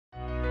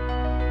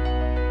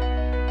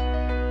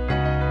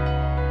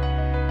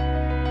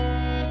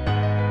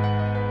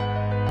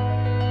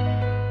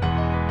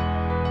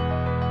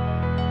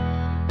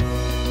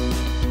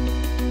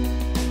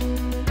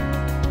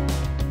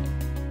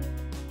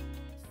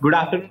Good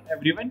afternoon,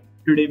 everyone.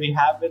 Today we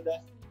have with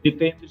us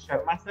Jitendra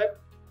Sharma, sir,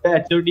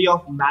 the HOD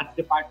of Maths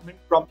Department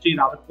from Shri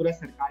Rawatpura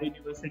Sarkar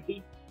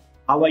University.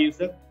 How are you,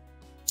 sir?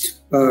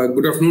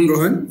 Good afternoon,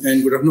 Rohan,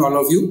 and good afternoon, all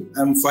of you.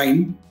 I'm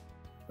fine.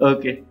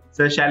 Okay.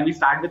 So, shall we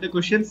start with the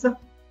questions, sir?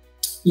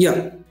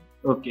 Yeah.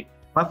 Okay.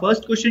 My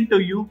first question to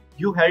you: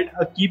 you held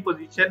a key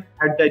position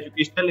at the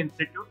Educational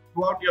Institute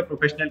throughout your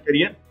professional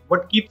career.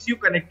 What keeps you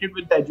connected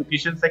with the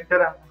education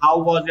sector, and how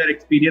was your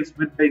experience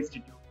with the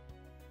institute?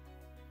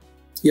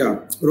 Yeah,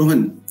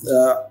 Rohan,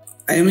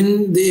 I am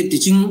in the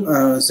teaching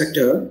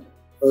sector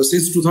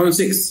since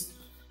 2006.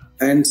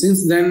 And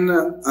since then,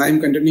 I am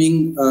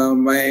continuing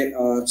my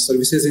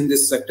services in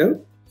this sector.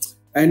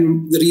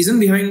 And the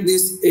reason behind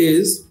this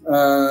is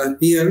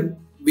here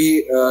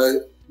we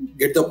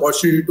get the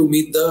opportunity to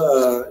meet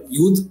the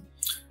youth.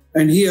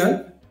 And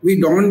here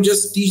we don't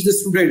just teach the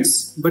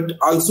students, but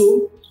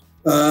also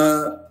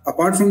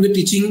apart from the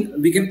teaching,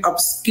 we can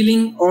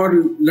upskilling or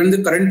learn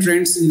the current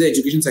trends in the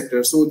education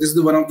sector. So this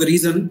is one of the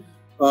reason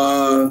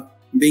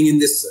being in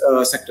this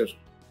sector.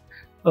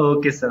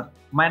 Okay, sir.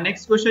 My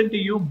next question to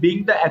you,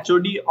 being the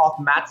HOD of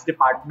Maths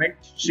Department,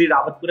 Shri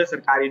Rawatpura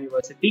Sarkar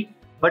University,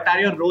 what are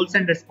your roles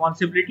and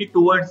responsibility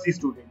towards the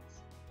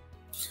students?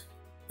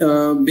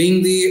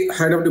 Being the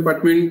head of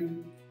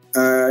department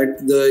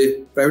at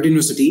the private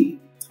university,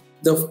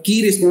 the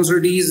key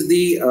responsibility is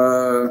the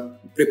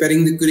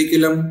preparing the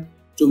curriculum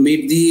to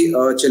meet the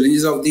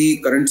challenges of the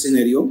current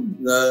scenario.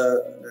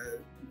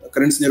 The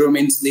current scenario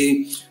means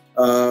the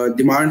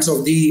demands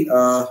of the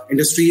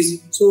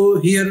industries. So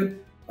here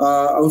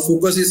our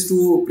focus is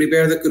to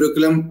prepare the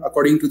curriculum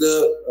according to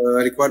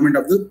the requirement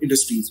of the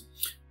industries.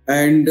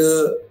 And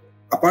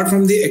apart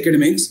from the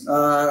academics,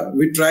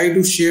 we try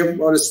to shape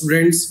our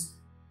students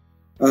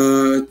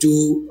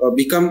to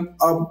become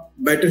a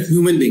better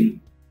human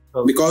being.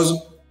 Okay. Because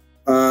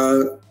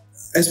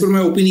as per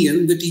my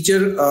opinion, the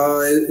teacher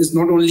is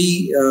not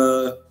only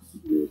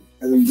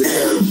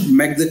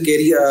make the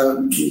career,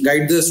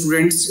 guide the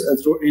students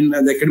through in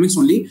the academics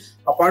only.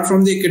 Apart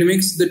from the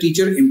academics, the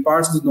teacher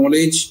imparts the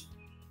knowledge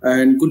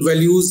and good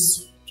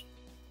values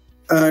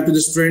to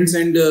the students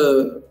and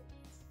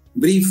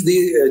brief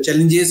the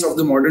challenges of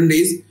the modern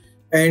days,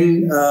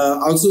 and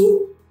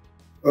also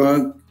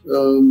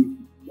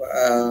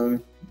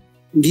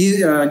give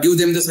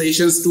them the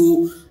suggestions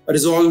to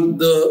resolve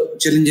the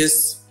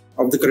challenges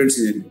of the current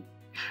scenario.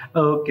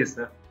 Okay,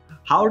 sir.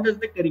 How does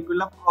the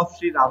curriculum of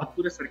Shri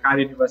Rawatpura Sarkar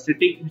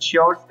University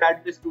ensures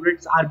that the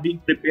students are being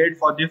prepared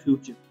for their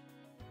future?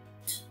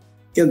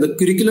 Yeah, the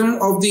curriculum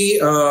of the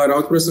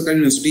Rawatpura Sarkar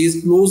University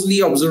is closely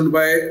observed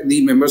by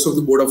the members of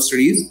the Board of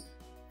Studies,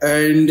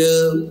 and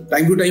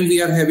time to time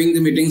we are having the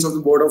meetings of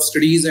the Board of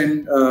Studies,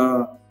 and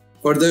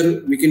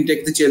further we can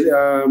take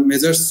the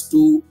measures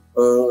to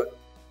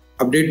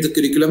update the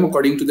curriculum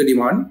according to the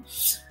demand.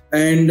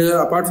 And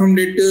apart from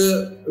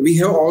that, we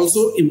have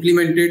also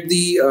implemented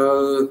the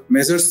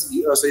measures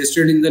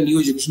suggested in the new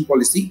education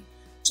policy.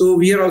 So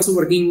we are also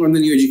working on the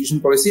new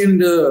education policy,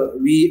 and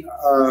we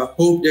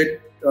hope that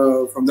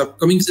from the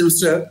upcoming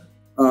semester,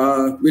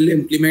 we'll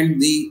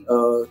implement the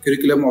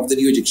curriculum of the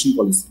new education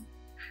policy.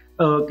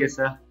 Okay,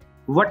 sir.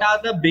 What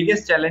are the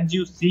biggest challenges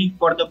you see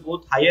for the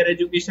both higher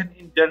education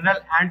in general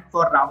and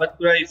for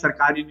Rawatpura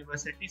Sarkar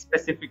University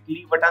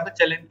specifically? What are the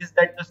challenges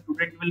that the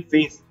student will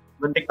face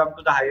when they come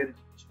to the higher education?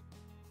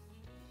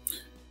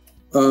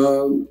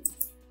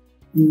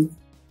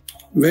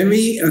 When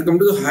we come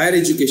to the higher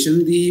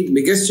education, the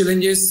biggest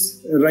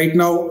challenges right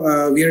now,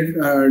 we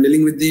are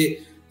dealing with the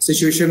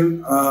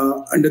situation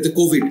under the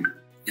COVID.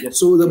 Yes.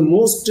 So the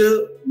most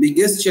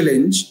biggest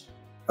challenge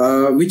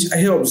which I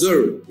have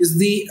observed is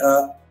the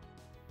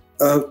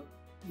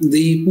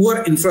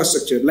poor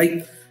infrastructure.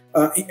 Like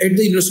at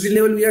the university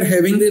level, we are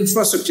having the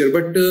infrastructure,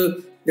 but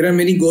there are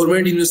many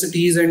government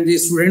universities and the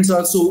students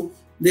also,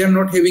 they are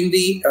not having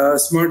the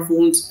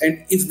smartphones,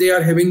 and if they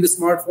are having the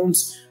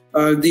smartphones,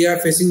 they are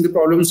facing the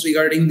problems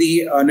regarding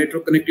the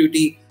network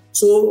connectivity.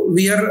 So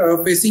we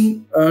are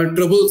facing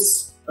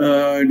troubles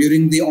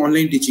during the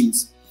online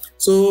teachings.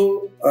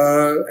 So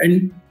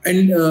and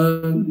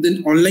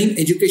the online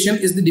education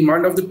is the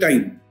demand of the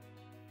time.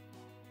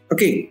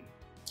 Okay,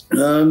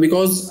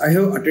 because I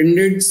have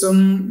attended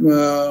some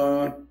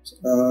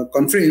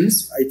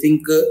conference, I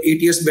think 8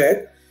 years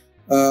back,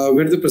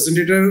 where the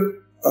presenter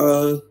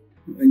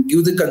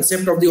give the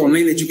concept of the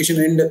online education,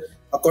 and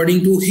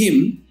according to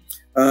him,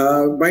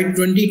 by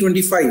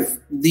 2025,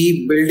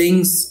 the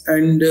buildings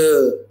and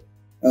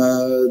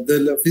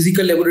the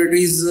physical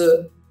laboratories,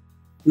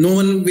 no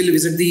one will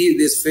visit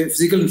this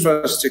physical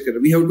infrastructure.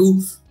 We have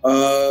to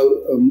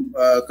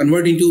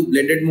convert into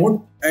blended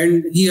mode,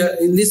 and here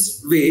in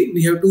this way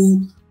we have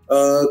to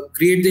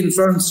create the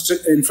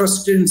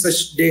infrastructure in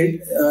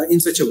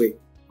such a way.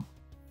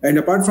 And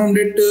apart from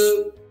that,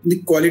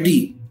 the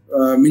quality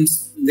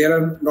means there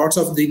are lots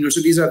of the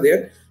universities are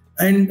there,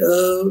 and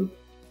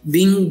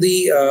being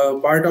the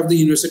part of the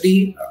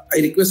university, I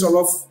request all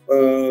of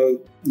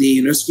the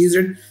universities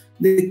that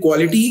the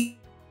quality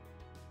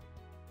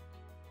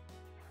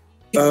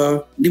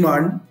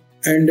demand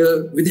And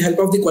with the help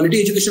of the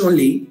quality education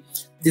only,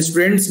 the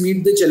students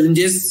meet the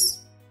challenges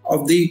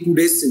of the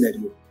today's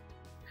scenario.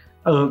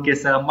 Okay,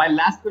 sir. My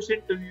last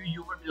question to you: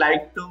 you would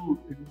like to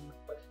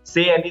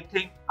say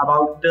anything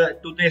about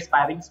to the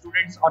aspiring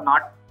students or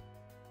not?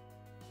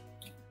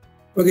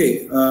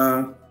 Okay,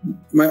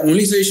 my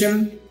only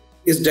suggestion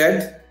is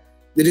that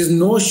there is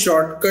no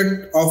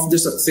shortcut of the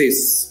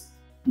success.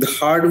 The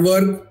hard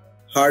work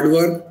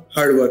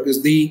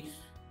is the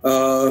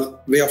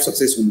way of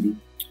success only.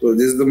 So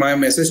this is my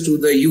message to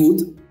the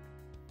youth.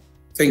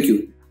 Thank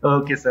you.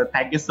 Okay, sir.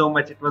 Thank you so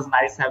much. It was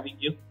nice having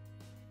you.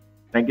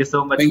 Thank you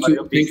so much Thank for you.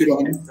 your Thank you,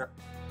 patient Ram. answer.